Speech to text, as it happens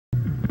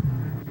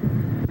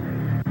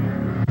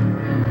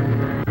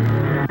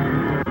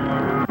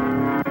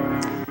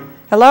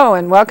Hello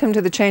and welcome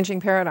to The Changing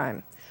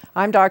Paradigm.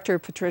 I'm Dr.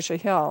 Patricia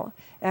Hill,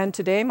 and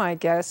today my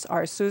guests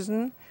are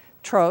Susan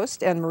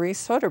Trost and Marie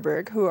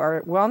Soderberg, who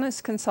are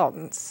wellness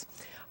consultants.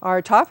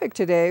 Our topic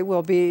today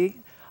will be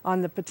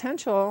on the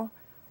potential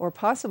or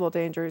possible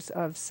dangers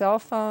of cell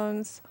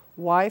phones,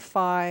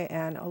 Wi-Fi,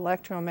 and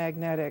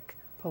electromagnetic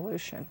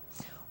pollution.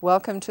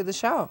 Welcome to the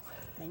show.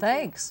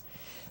 Thanks.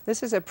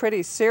 This is a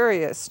pretty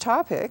serious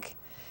topic,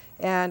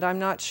 and I'm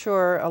not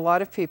sure a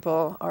lot of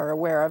people are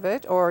aware of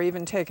it or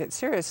even take it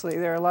seriously.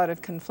 There are a lot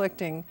of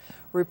conflicting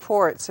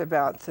reports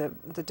about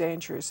the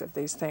dangers of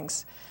these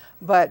things.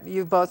 But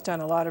you've both done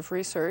a lot of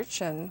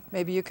research, and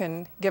maybe you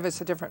can give us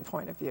a different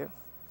point of view.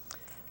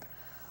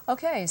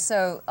 Okay,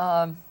 so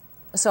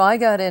I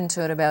got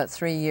into it about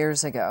 3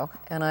 years ago,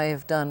 and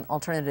I've done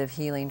alternative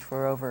healing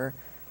for over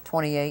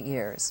 28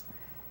 years.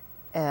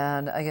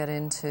 And I got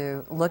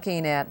into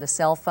looking at the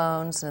cell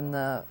phones and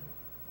the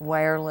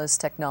wireless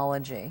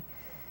technology,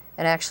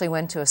 and actually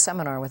went to a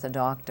seminar with a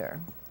doctor,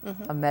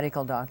 a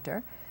medical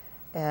doctor,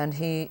 and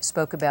he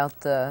spoke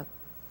about the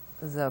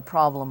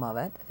problem of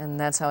it, and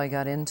that's how I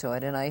got into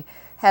it. And I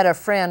had a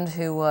friend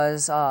who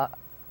was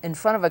in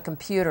front of a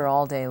computer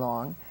all day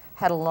long,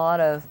 had a lot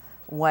of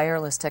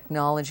wireless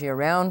technology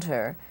around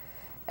her,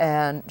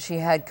 and she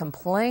had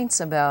complaints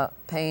about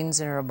pains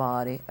in her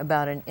body,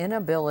 about an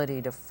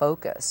inability to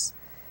focus.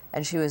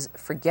 And she was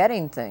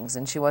forgetting things,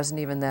 and she wasn't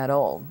even that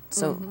old.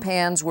 So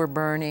pans were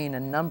burning,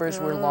 and numbers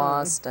were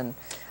lost, and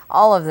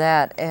all of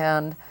that.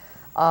 And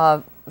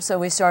so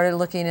we started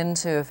looking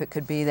into if it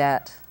could be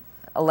that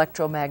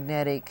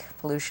electromagnetic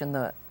pollution,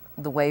 the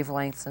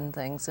wavelengths and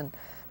things. And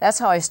that's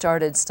how I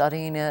started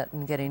studying it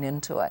and getting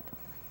into it.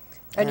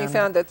 And you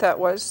found that that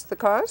was the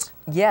cause?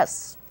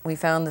 Yes, we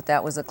found that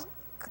that was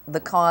the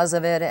cause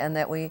of it, and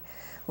that we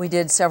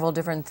did several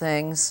different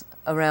things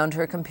around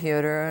her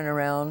computer and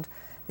around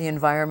the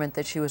environment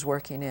that she was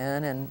working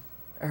in, and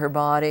her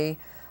body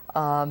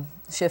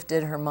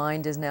shifted, her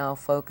mind is now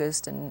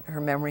focused, and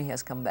her memory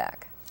has come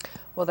back.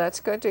 Well,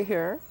 that's good to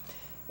hear.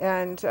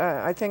 And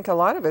I think a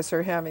lot of us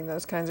are having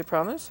those kinds of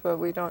problems, but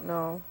we don't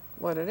know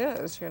what it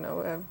is. You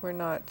know, we're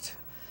not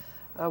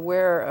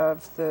aware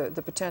of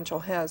the potential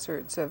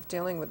hazards of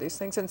dealing with these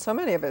things. And so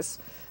many of us,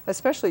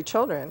 especially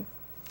children,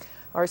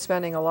 are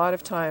spending a lot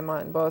of time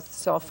on both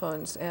cell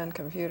phones and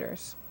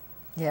computers.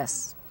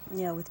 Yes.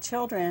 Yeah, with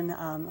children,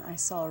 I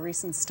saw a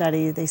recent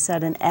study. They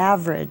said an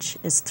average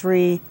is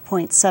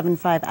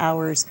 3.75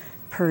 hours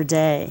per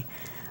day.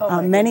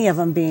 Many of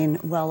them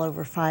being well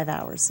over 5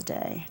 hours a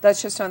day.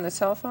 That's just on the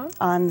cell phone?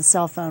 On the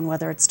cell phone,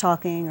 whether it's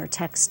talking or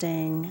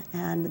texting.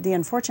 And the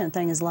unfortunate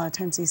thing is a lot of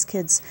times these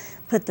kids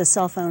put the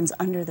cell phones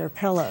under their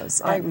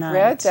pillows at night. I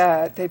read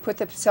that. They put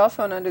the cell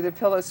phone under their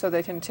pillow so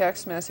they can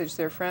text message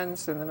their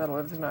friends in the middle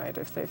of the night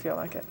if they feel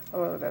like it.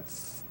 Oh,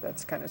 that's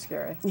kind of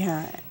scary.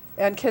 Yeah.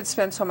 And kids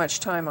spend so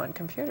much time on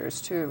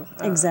computers, too.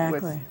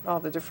 Exactly. With all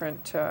the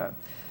different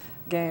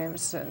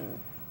games and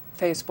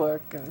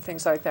Facebook and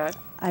things like that.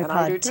 And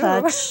I do iPod too.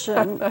 Touch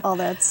and all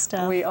that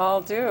stuff. We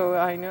all do.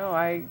 I know.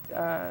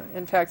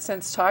 In fact,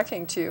 since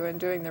talking to you and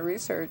doing the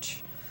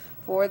research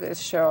for this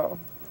show,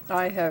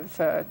 I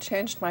have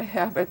changed my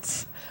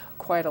habits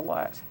quite a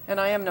lot.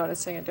 And I am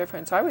noticing a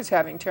difference. I was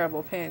having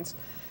terrible pains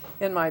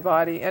in my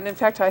body. And in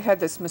fact, I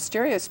had this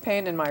mysterious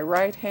pain in my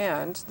right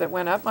hand that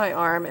went up my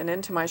arm and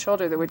into my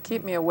shoulder that would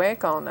keep me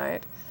awake all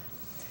night.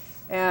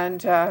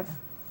 And as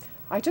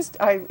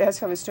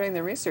I was doing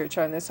the research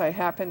on this, I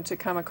happened to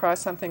come across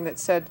something that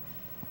said,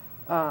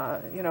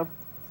 you know,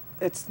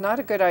 it's not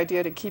a good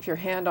idea to keep your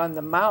hand on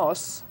the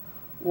mouse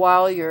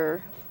while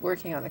you're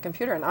working on the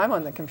computer. And I'm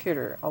on the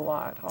computer a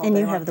lot. And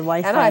you have the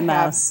Wi-Fi mouse. And I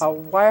mouse. have a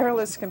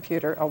wireless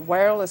computer, a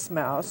wireless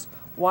mouse,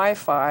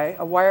 Wi-Fi,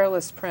 a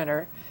wireless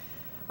printer.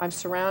 I'm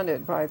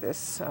surrounded by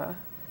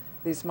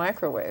these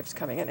microwaves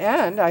coming in.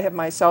 And I have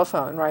my cell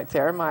phone right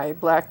there, my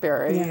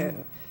BlackBerry,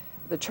 and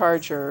the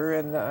charger,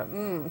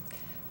 and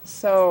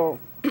so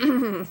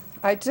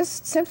I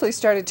just simply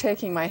started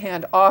taking my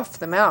hand off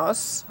the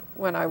mouse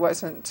when I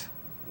wasn't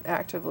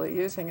actively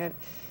using it,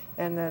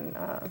 and then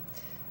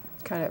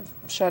kind of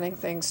shutting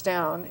things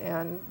down,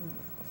 and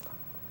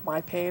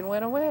my pain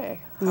went away.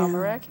 How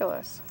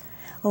miraculous.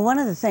 Well, one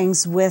of the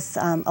things with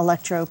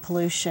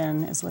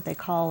electropollution is what they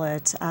call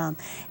it.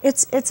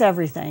 It's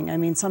everything. I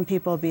mean, some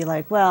people will be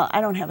like, well, I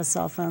don't have a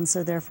cell phone,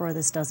 so therefore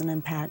this doesn't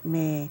impact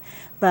me.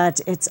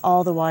 But it's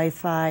all the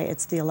Wi-Fi,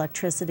 it's the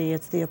electricity,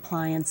 it's the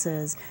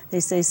appliances. They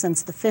say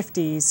since the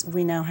 50s,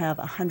 we now have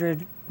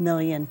 100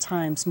 million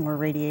times more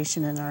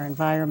radiation in our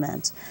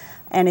environment.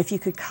 And if you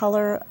could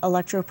color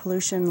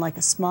electropollution like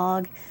a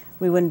smog,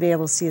 we wouldn't be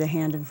able to see the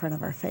hand in front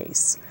of our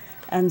face.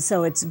 And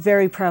so it's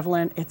very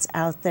prevalent, it's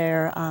out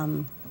there.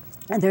 And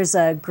there's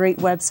a great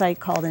website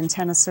called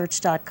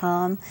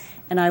antennasearch.com,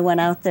 and I went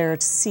out there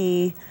to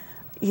see,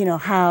 you know,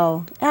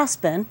 how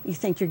Aspen, you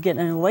think you're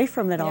getting away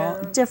from it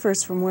all,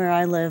 differs from where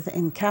I live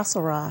in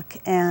Castle Rock.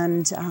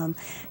 And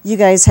you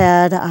guys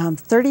had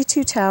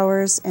 32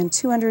 towers and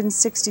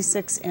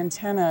 266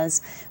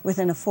 antennas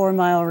within a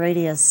 4-mile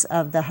radius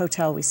of the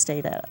hotel we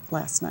stayed at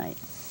last night.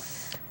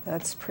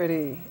 That's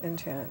pretty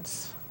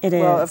intense. It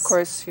Well, is. of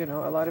course, you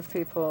know, a lot of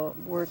people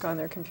work on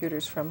their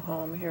computers from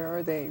home here,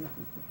 or they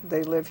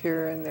live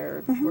here and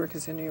their work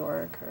is in New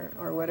York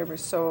or whatever.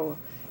 So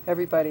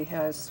everybody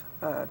has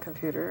a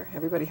computer.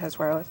 Everybody has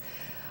wireless.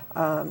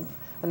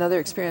 Another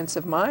experience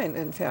of mine,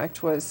 in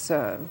fact, was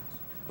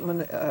when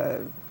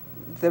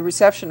the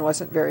reception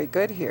wasn't very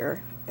good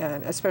here,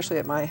 and especially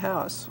at my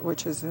house,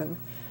 which is in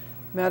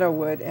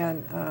Meadowood,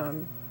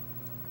 and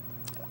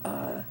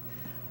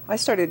I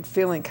started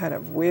feeling kind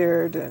of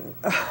weird, and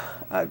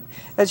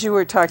as you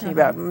were talking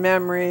about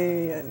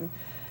memory and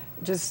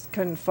just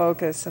couldn't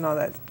focus and all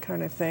that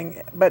kind of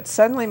thing. But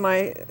suddenly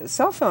my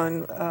cell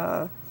phone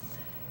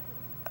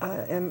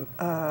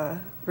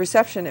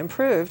reception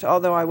improved,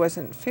 although I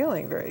wasn't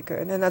feeling very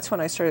good. And that's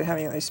when I started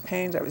having these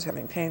pains. I was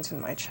having pains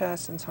in my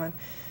chest and so on.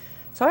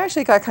 So I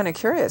actually got kind of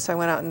curious. I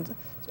went out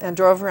and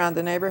drove around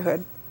the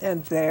neighborhood,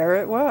 and there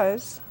it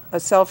was. A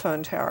cell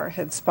phone tower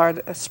had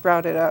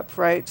sprouted up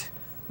right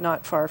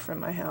not far from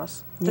my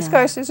house.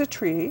 Disguised as a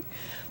tree,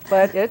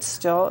 but it's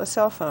still a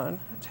cell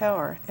phone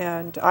tower.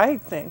 And I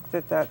think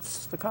that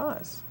that's the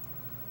cause.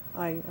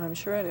 I'm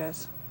sure it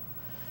is.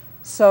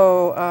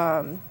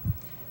 So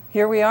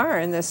here we are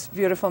in this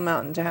beautiful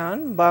mountain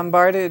town,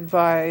 bombarded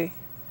by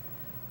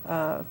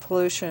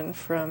pollution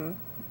from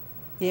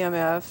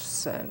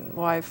EMFs and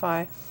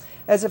Wi-Fi.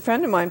 As a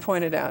friend of mine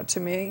pointed out to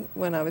me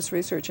when I was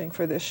researching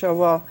for this show,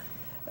 well,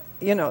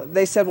 you know,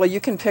 they said, well, you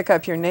can pick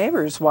up your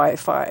neighbor's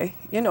Wi-Fi.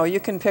 You know,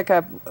 you can pick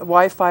up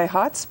Wi-Fi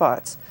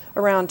hotspots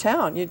around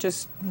town. You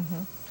just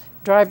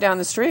drive down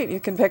the street, you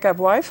can pick up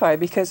Wi-Fi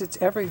because it's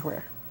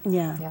everywhere.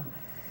 Yeah.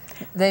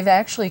 They've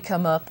actually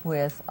come up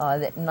with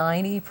that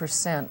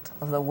 90%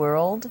 of the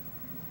world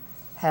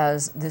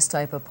has this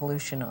type of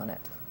pollution on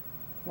it.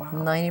 Wow.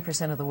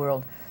 90% of the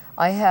world.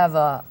 I have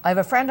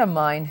a friend of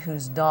mine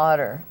whose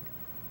daughter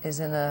is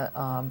in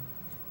the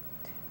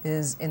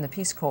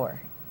Peace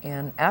Corps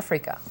in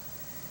Africa,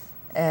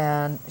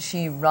 and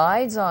she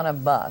rides on a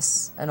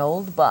bus, an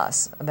old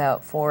bus,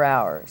 about 4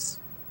 hours,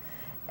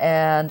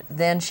 and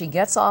then she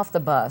gets off the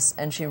bus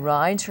and she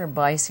rides her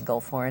bicycle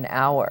for an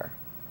hour,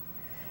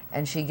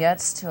 and she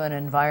gets to an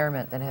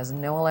environment that has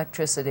no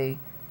electricity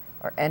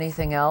or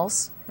anything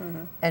else,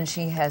 and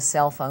she has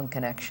cell phone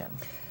connection.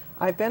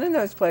 I've been in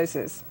those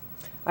places.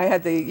 I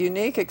had the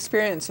unique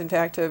experience, in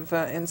fact, of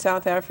in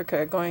South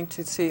Africa going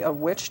to see a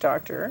witch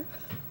doctor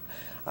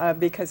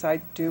because I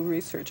do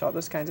research all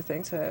those kinds of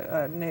things,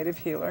 a native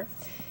healer.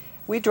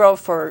 We drove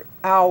for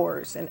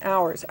hours and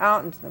hours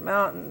out into the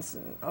mountains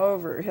and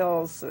over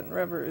hills and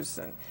rivers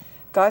and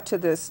got to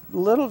this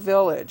little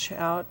village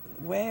out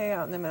way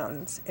out in the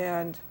mountains,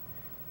 and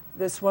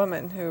this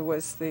woman who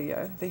was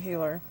the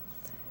healer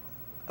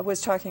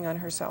was talking on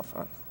her cell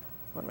phone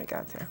when we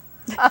got there.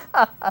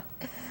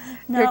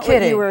 You're Not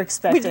kidding. what you were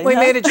expecting. We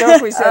made a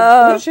joke. We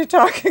said, "Who's she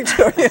talking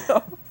to?" You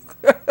know.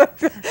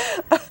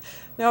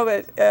 No,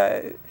 but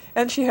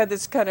and she had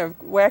this kind of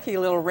wacky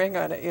little ring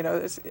on it. You know,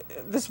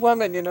 this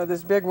woman. You know,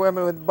 this big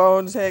woman with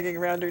bones hanging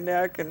around her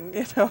neck and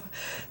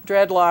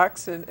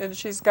dreadlocks, and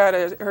she's got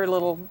her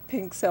little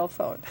pink cell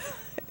phone.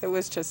 It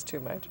was just too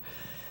much.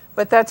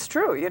 But that's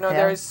true. You know,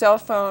 there's cell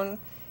phone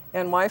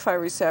and Wi-Fi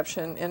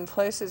reception in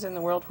places in the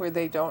world where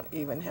they don't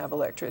even have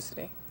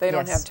electricity. They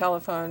don't have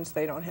telephones,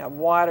 they don't have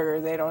water,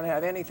 they don't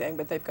have anything,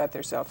 but they've got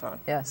their cell phone.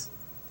 Yes.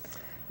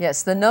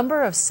 Yes, the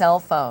number of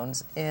cell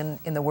phones in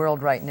the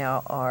world right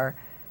now are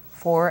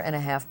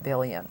 4.5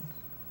 billion.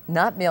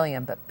 Not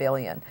million, but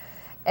billion.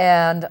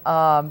 And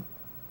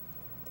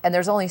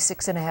there's only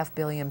 6.5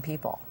 billion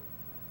people.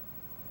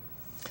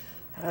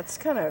 That's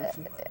kind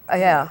of...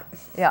 Yeah.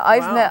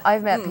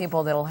 I've met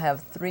people that'll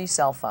have 3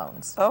 cell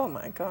phones. Oh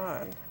my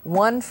God.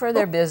 One for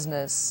their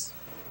business,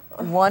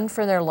 one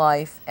for their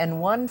life, and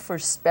one for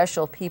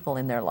special people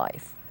in their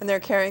life. And they're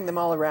carrying them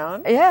all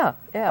around? Yeah.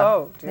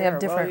 Oh dear. They have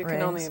different well, you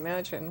can only rings.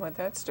 imagine what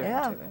that's doing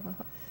Yeah. to them.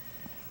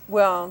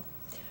 Well,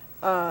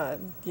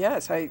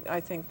 yes,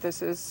 I think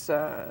this is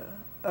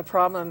a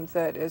problem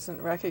that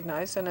isn't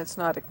recognized and it's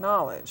not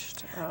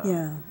acknowledged.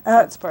 A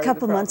That's part of the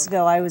couple months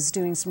problem. ago, I was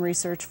doing some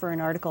research for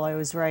an article I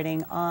was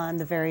writing on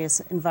the various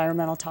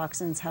environmental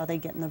toxins, how they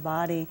get in the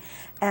body,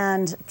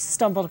 and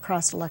stumbled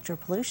across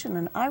electropollution,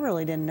 and I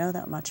really didn't know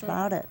that much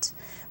about it.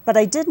 But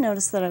I did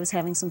notice that I was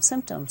having some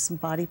symptoms, some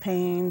body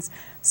pains,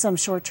 some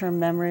short-term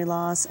memory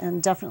loss,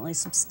 and definitely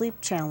some sleep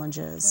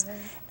challenges.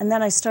 And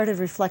then I started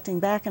reflecting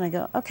back, and I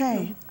go,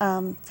 okay,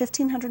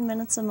 1,500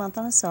 minutes a month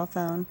on a cell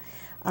phone.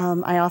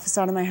 I office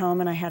out of my home,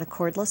 and I had a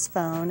cordless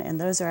phone, and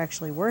those are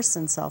actually worse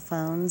than cell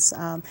phones.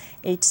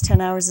 8 to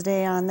 10 hours a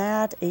day on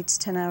that, 8 to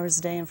 10 hours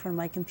a day in front of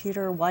my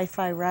computer,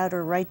 Wi-Fi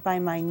router right by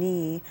my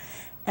knee,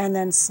 and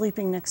then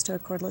sleeping next to a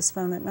cordless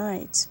phone at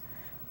night.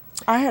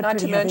 I had Not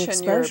to pretty heavy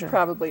mention your exposure.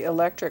 probably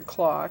electric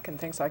clock and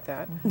things like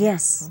that.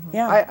 Yes,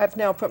 yeah. I've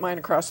now put mine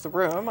across the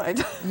room.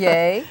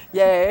 Yay.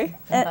 Yay.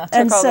 And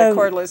Took all so, the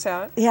cordless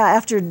out. yeah,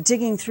 after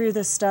digging through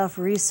this stuff,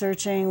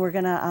 researching, we're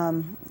going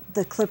to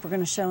the clip we're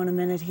going to show in a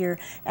minute here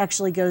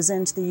actually goes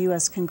into the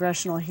U.S.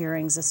 Congressional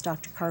hearings. This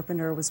Dr.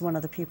 Carpenter was one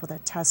of the people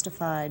that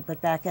testified,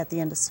 but back at the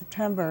end of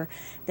September,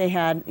 they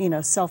had,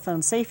 cell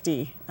phone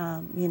safety,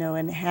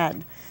 and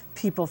had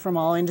people from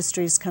all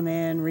industries come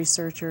in,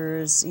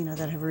 researchers,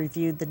 that have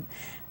reviewed the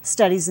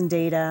studies and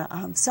data.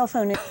 Cell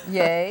phone.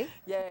 Yay.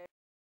 Yay.